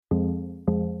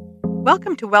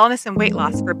Welcome to Wellness and Weight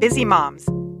Loss for Busy Moms.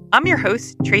 I'm your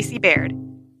host, Tracy Baird.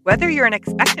 Whether you're an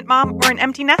expectant mom or an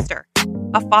empty nester,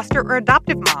 a foster or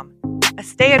adoptive mom, a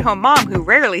stay-at-home mom who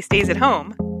rarely stays at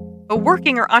home, a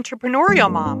working or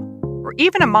entrepreneurial mom, or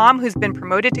even a mom who's been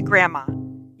promoted to grandma,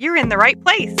 you're in the right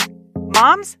place.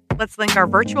 Moms, let's link our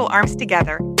virtual arms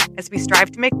together as we strive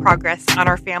to make progress on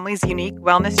our family's unique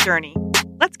wellness journey.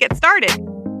 Let's get started.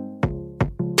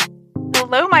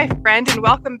 Hello, my friend, and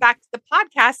welcome back to the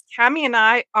podcast. Cami and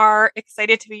I are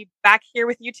excited to be back here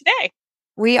with you today.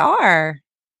 We are.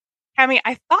 Cami,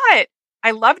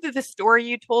 I loved the story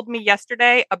you told me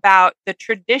yesterday about the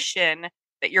tradition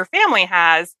that your family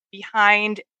has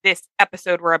behind this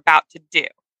episode we're about to do.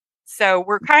 So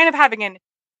we're kind of having an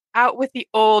out with the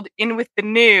old, in with the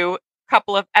new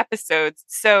couple of episodes.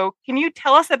 So can you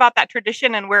tell us about that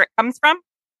tradition and where it comes from?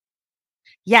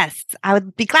 Yes, I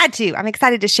would be glad to. I'm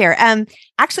excited to share.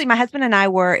 Actually, my husband and I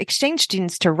were exchange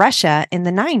students to Russia in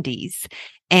the 90s,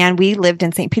 and we lived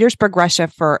in St. Petersburg, Russia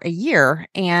for a year.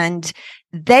 And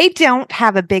they don't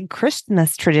have a big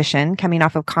Christmas tradition coming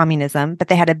off of communism, but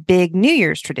they had a big New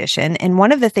Year's tradition. And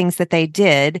one of the things that they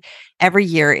did every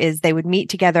year is they would meet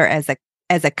together as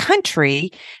a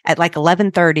country at like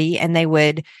 11:30, and they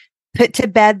would put to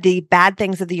bed the bad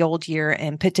things of the old year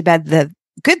and put to bed the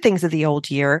good things of the old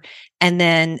year. And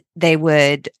then they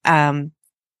would,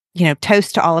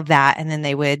 toast to all of that. And then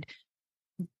they would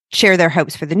share their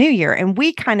hopes for the new year. And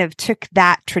we kind of took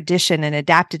that tradition and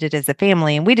adapted it as a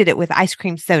family. And we did it with ice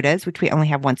cream sodas, which we only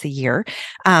have once a year.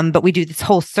 But we do this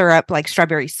whole syrup, like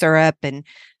strawberry syrup and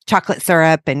chocolate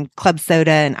syrup and club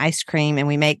soda and ice cream. And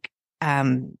we make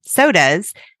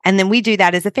sodas. And then we do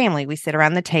that as a family. We sit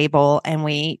around the table and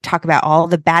we talk about all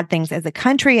the bad things as a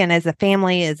country and as a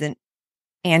family,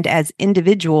 and as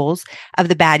individuals of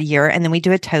the bad year. And then we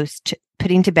do a toast,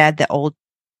 putting to bed the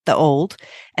old.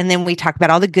 And then we talk about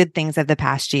all the good things of the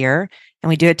past year. And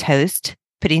we do a toast,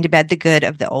 putting to bed the good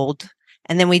of the old.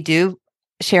 And then we do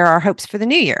share our hopes for the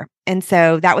new year. And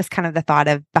so that was kind of the thought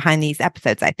of behind these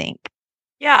episodes, I think.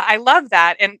 Yeah, I love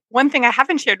that. And one thing I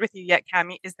haven't shared with you yet,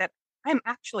 Cami, is that I'm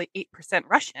actually 8%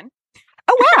 Russian.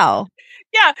 Oh, wow.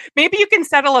 Yeah, maybe you can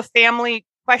settle a family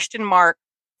question mark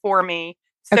for me.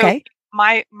 So okay.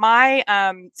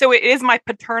 So it is my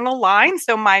paternal line.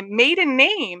 So my maiden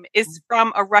name is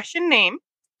from a Russian name.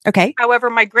 Okay. However,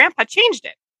 my grandpa changed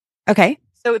it. Okay.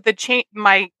 So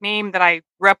my name that I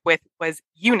grew up with was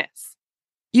Eunice.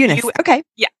 Eunice. Okay.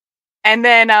 Yeah. And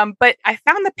then, but I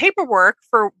found the paperwork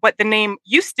for what the name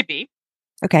used to be.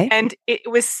 Okay. And it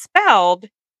was spelled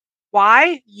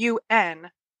Unick.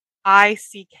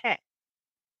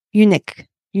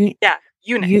 Unique. Yeah.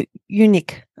 Unique.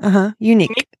 Unique.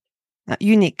 Unique.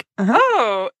 Unique.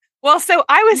 Oh, well, so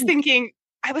I was thinking,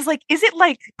 I was like, is it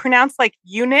like pronounced like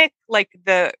eunuch, like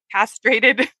the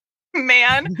castrated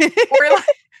man?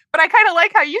 But I kind of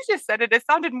like how you just said it. It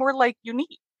sounded more like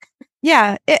unique.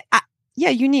 Yeah.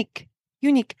 Unique.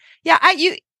 Unique. Yeah.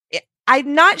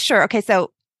 I'm not sure. Okay.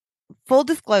 So full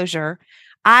disclosure,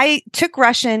 I took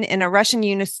Russian in a Russian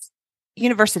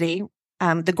university,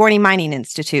 the Gorny Mining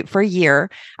Institute, for a year.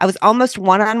 I was almost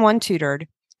one-on-one tutored.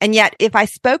 And yet, if I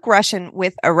spoke Russian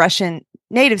with a Russian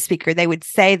native speaker, they would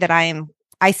say that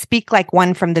I speak like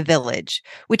one from the village,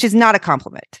 which is not a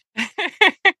compliment.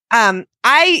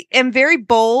 I am very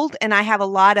bold and I have a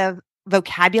lot of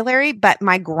vocabulary, but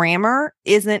my grammar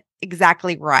isn't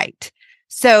exactly right.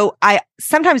 So I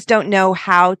sometimes don't know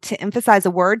how to emphasize a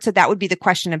word. So that would be the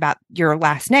question about your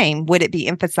last name. Would it be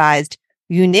emphasized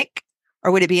unique,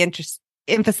 or would it be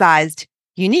emphasized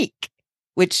unique?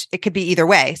 Which it could be either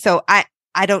way. So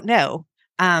I don't know,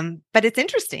 but it's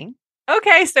interesting.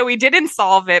 Okay, so we didn't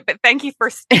solve it, but thank you for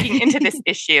speaking into this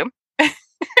issue.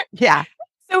 Yeah.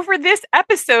 So for this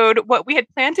episode, what we had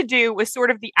planned to do was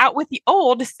sort of the out with the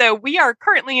old. So we are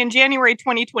currently in January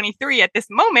 2023 at this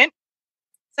moment.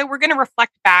 So we're going to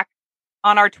reflect back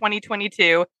on our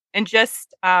 2022 and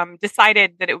just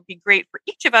decided that it would be great for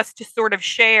each of us to sort of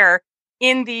share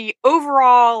in the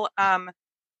overall,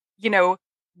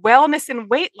 wellness and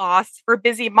weight loss for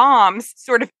busy moms,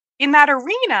 sort of in that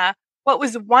arena. What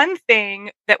was one thing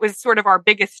that was sort of our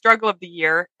biggest struggle of the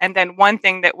year? And then one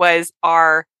thing that was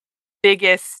our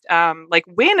biggest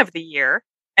win of the year.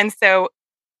 And so,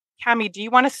 Cami, do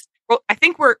you want to, I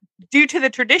think we're due to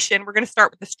the tradition, we're going to start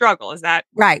with the struggle. Is that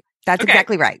right? That's okay?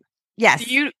 Exactly right. Yes.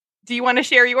 Do you want to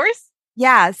share yours?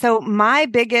 Yeah. So my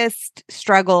biggest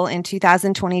struggle in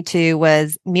 2022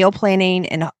 was meal planning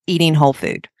and eating whole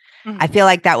food. Mm-hmm. I feel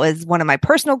like that was one of my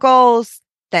personal goals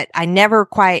that I never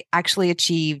quite actually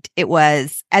achieved. It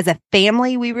was, as a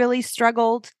family, we really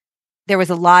struggled. There was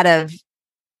a lot of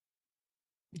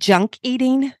junk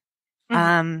eating.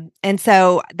 And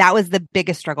so that was the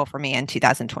biggest struggle for me in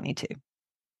 2022.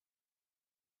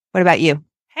 What about you?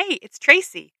 Hey, it's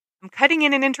Tracy. I'm cutting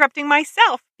in and interrupting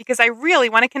myself because I really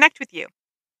want to connect with you.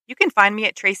 You can find me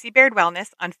at Tracy Baird Wellness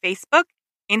on Facebook,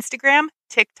 Instagram,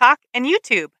 TikTok, and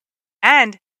YouTube.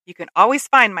 And you can always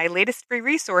find my latest free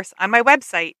resource on my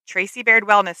website,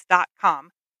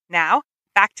 tracybairdwellness.com. Now,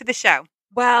 back to the show.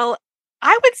 Well,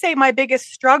 I would say my biggest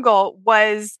struggle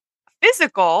was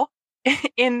physical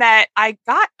in that I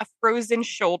got a frozen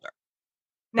shoulder.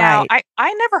 Now,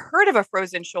 I never heard of a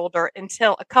frozen shoulder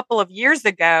until a couple of years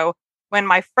ago when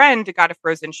my friend got a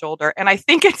frozen shoulder. And I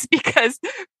think it's because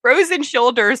frozen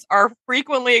shoulders are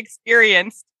frequently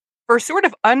experienced for sort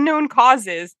of unknown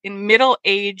causes in middle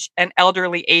age and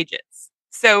elderly ages.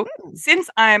 So since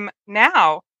I'm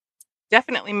now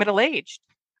definitely middle-aged,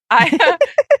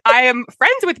 I am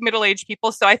friends with middle-aged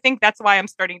people. So I think that's why I'm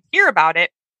starting to hear about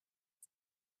it.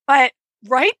 But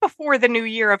right before the new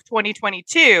year of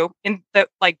 2022, in the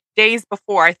days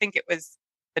before, I think it was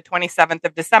the 27th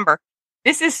of December.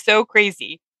 This is so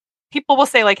crazy. People will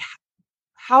say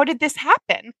how did this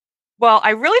happen? Well,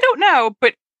 I really don't know,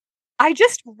 but I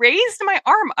just raised my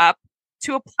arm up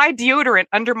to apply deodorant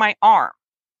under my arm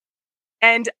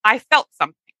and I felt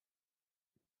something.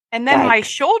 And then my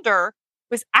shoulder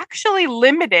was actually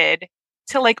limited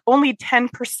to only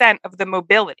 10% of the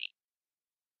mobility.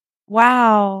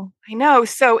 Wow. I know.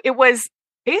 So it was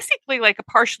basically like a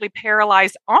partially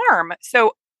paralyzed arm.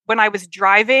 So when I was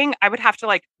driving, I would have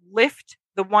to lift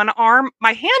the one arm.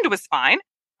 My hand was fine.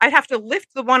 I'd have to lift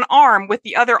the one arm with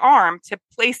the other arm to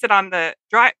place it on the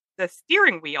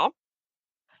steering wheel.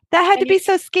 That had to be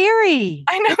so scary.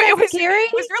 I know, it was scary.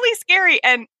 It was really scary.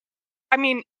 And I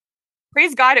mean,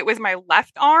 praise God, it was my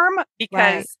left arm,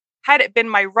 because had it been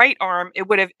my right arm, it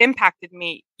would have impacted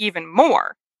me even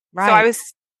more. Right. So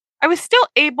I was still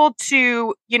able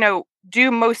to,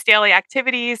 do most daily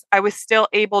activities. I was still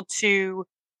able to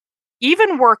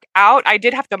even work out. I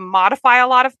did have to modify a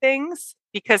lot of things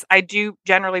because I do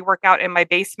generally work out in my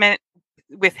basement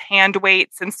with hand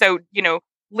weights. And so,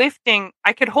 lifting,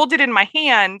 I could hold it in my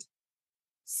hand.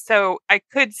 So I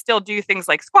could still do things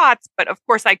like squats, but of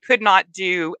course I could not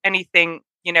do anything,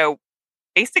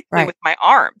 basically with my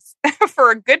arms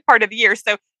for a good part of the year.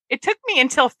 So it took me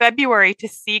until February to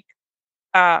seek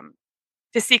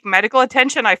medical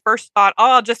attention. I first thought,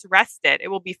 I'll just rest it. It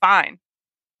will be fine.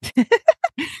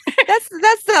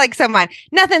 That's so mine.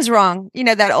 Nothing's wrong.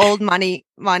 That old Monty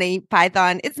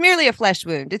Python. It's merely a flesh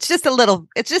wound. It's just a little.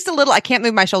 I can't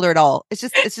move my shoulder at all. It's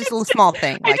just a little small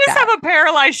thing. I just have a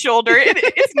paralyzed shoulder.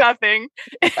 It's nothing.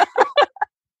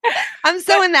 I'm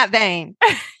so in that vein.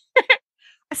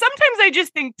 Sometimes I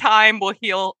just think time will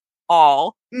heal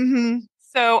all. Mm-hmm.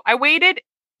 So I waited,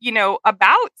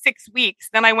 about 6 weeks.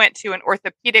 Then I went to an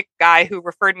orthopedic guy who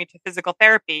referred me to physical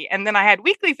therapy. And then I had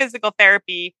weekly physical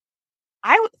therapy.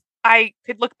 I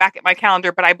could look back at my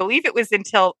calendar, but I believe it was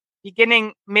until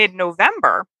beginning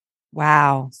mid-November.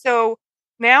 Wow. So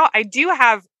now I do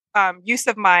have use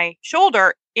of my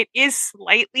shoulder. It is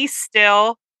slightly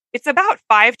still, it's about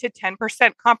 5 to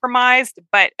 10% compromised.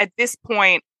 But at this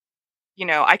point,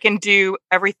 I can do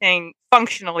everything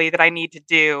functionally that I need to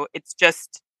do. It's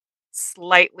just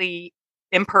slightly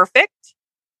imperfect.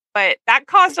 But that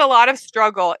caused a lot of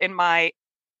struggle in my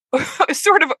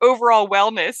sort of overall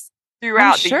wellness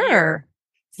throughout the year.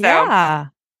 So, yeah.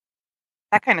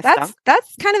 That kind of stuff.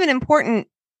 That's kind of important,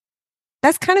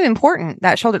 that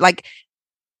shoulder.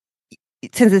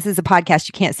 Since this is a podcast,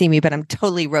 you can't see me, but I'm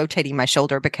totally rotating my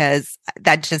shoulder because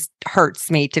that just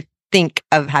hurts me to think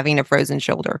of having a frozen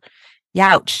shoulder.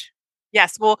 Youch.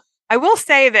 Yes. Well, I will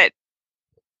say that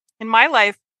in my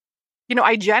life,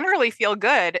 I generally feel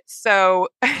good. So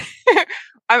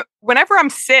whenever I'm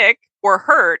sick or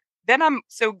hurt, then I'm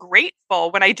so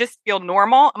grateful. When I just feel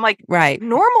normal, I'm like,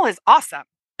 normal is awesome.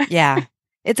 Yeah.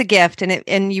 It's a gift,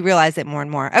 and you realize it more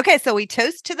and more. Okay. So we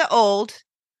toast to the old.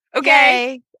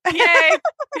 Okay. Yay.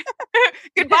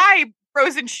 Goodbye,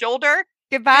 frozen shoulder.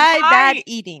 Goodbye, bad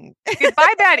eating.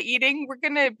 Goodbye, bad eating. We're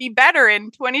going to be better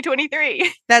in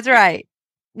 2023. That's right.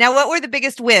 Now, what were the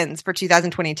biggest wins for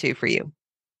 2022 for you?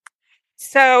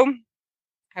 So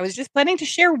I was just planning to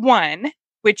share one,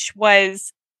 which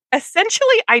was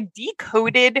essentially I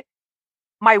decoded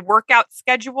my workout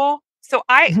schedule. So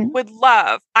I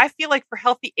I feel like for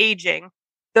healthy aging,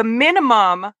 the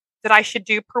minimum that I should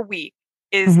do per week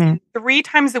is 3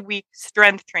 times a week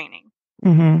strength training.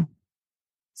 Mm-hmm.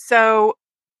 So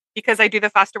because I do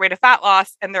the Faster Way to Fat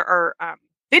Loss and there are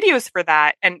videos for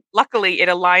that, and luckily it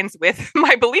aligns with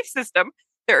my belief system,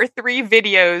 there are 3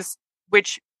 videos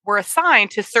which were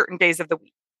assigned to certain days of the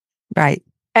week. Right.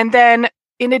 And then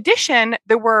in addition,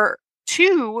 there were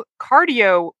 2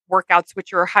 cardio workouts,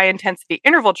 which are high intensity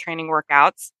interval training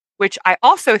workouts, which I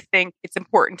also think it's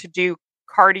important to do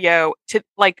cardio, to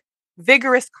like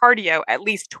vigorous cardio at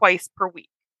least twice per week.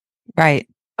 Right.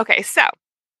 Okay.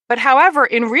 But however,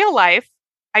 in real life,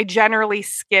 I generally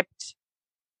skipped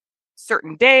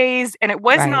certain days and it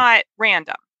was not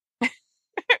random.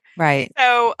 Right.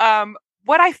 So,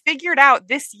 what I figured out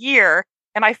this year,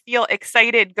 and I feel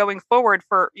excited going forward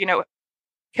for,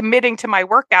 committing to my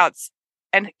workouts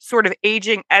and sort of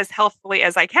aging as healthfully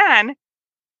as I can,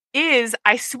 is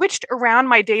I switched around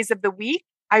my days of the week.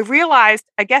 I realized,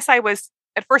 I guess I was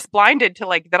at first blinded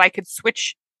to that I could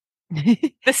switch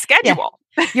the schedule.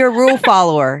 Yeah. You're a rule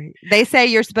follower. They say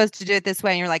you're supposed to do it this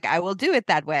way, and you're like, I will do it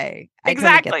that way.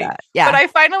 Exactly. Get that. Yeah. But I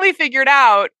finally figured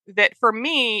out that for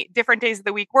me, different days of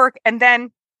the week work. And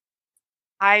then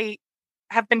I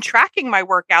have been tracking my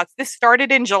workouts. This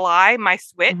started in July, my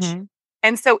switch. Mm-hmm.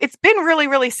 And so it's been really,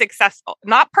 really successful.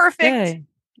 Not perfect,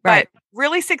 but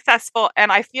really successful.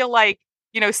 And I feel like,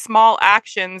 small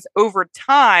actions over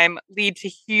time lead to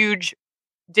huge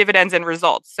dividends and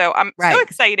results. So I'm so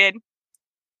excited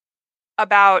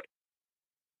about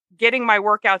getting my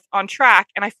workouts on track.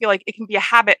 And I feel like it can be a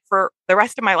habit for the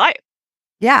rest of my life.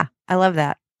 Yeah, I love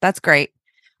that. That's great.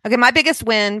 Okay, my biggest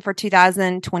win for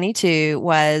 2022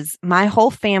 was my whole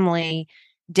family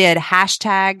did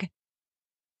hashtag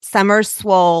Summer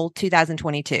Swole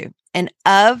 2022. And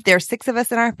there are 6 of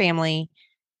us in our family,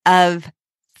 of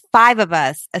 5 of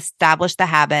us established the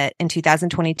habit in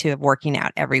 2022 of working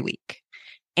out every week.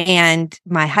 And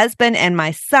my husband and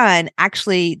my son,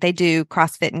 actually, they do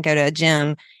CrossFit and go to a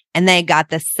gym. And they got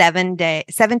the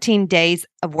 17 days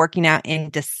of working out in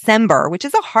December, which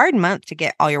is a hard month to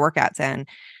get all your workouts in.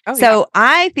 So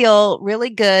I feel really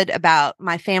good about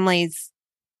my family's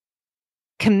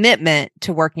commitment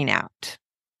to working out.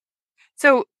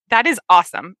 So that is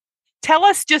awesome. Tell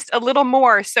us just a little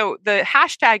more. So the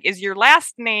hashtag is your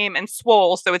last name and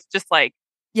swole. So it's just like,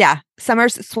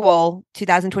 Summer's Swole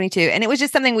 2022. And it was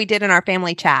just something we did in our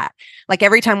family chat. Like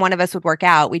every time one of us would work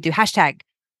out, we do hashtag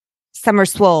Summer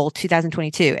Swole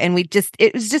 2022. And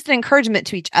it was just an encouragement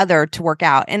to each other to work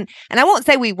out. And I won't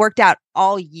say we worked out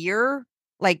all year.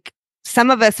 Like some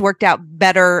of us worked out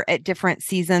better at different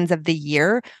seasons of the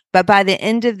year, but by the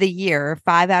end of the year,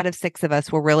 5 out of 6 of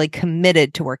us were really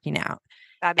committed to working out.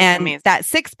 That is amazing. That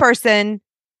 6th person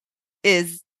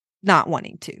is not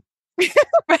wanting to.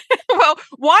 Well,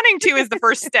 wanting to is the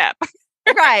first step.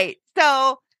 Right.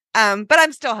 So, but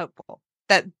I'm still hopeful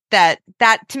that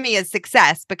to me is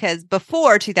success, because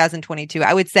before 2022,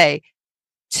 I would say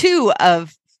 2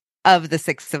 of the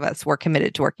 6 of us were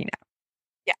committed to working out.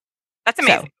 Yeah. That's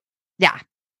amazing. So,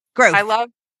 growth.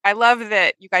 I love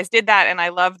that you guys did that. And I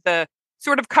love the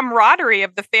sort of camaraderie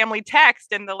of the family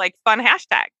text and the fun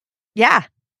hashtag. Yeah.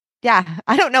 Yeah.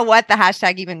 I don't know what the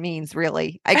hashtag even means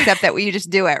really, except that you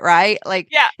just do it, right?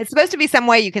 It's supposed to be some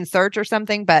way you can search or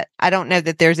something, but I don't know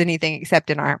that there's anything except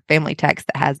in our family text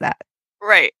that has that.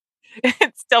 Right.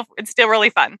 It's still really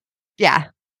fun. Yeah.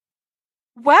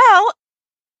 Well,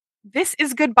 this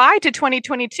is goodbye to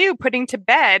 2022, putting to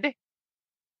bed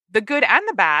the good and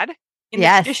the bad in the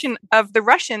tradition of the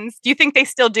Russians. Do you think they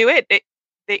still do it?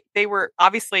 They were,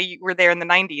 obviously you were there in the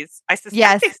 90s. I suspect.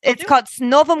 Yes, it's called S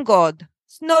Novym God.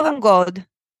 S Novym God.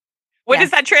 What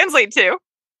does that translate to?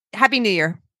 Happy New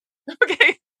Year.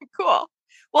 Okay, cool.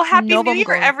 Well, Happy New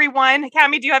Year, everyone.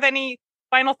 Cami, do you have any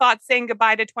final thoughts saying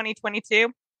goodbye to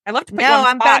 2022? I love to put you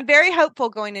on the spot. I'm very hopeful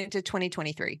going into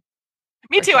 2023.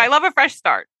 Me too. Sure. I love a fresh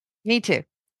start. Me too.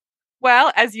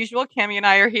 Well, as usual, Cami and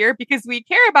I are here because we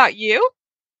care about you.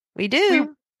 We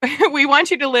do. We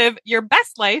want you to live your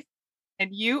best life,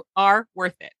 and you are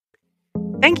worth it.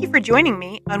 Thank you for joining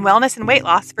me on Wellness and Weight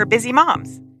Loss for Busy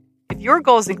Moms. If your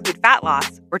goals include fat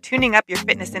loss or tuning up your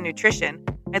fitness and nutrition,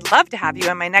 I'd love to have you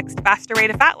in my next Faster Way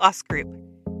to Fat Loss group.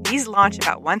 These launch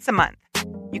about once a month.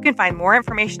 You can find more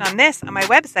information on this on my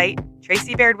website,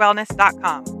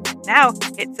 tracybairdwellness.com. Now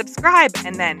hit subscribe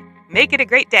and then make it a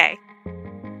great day.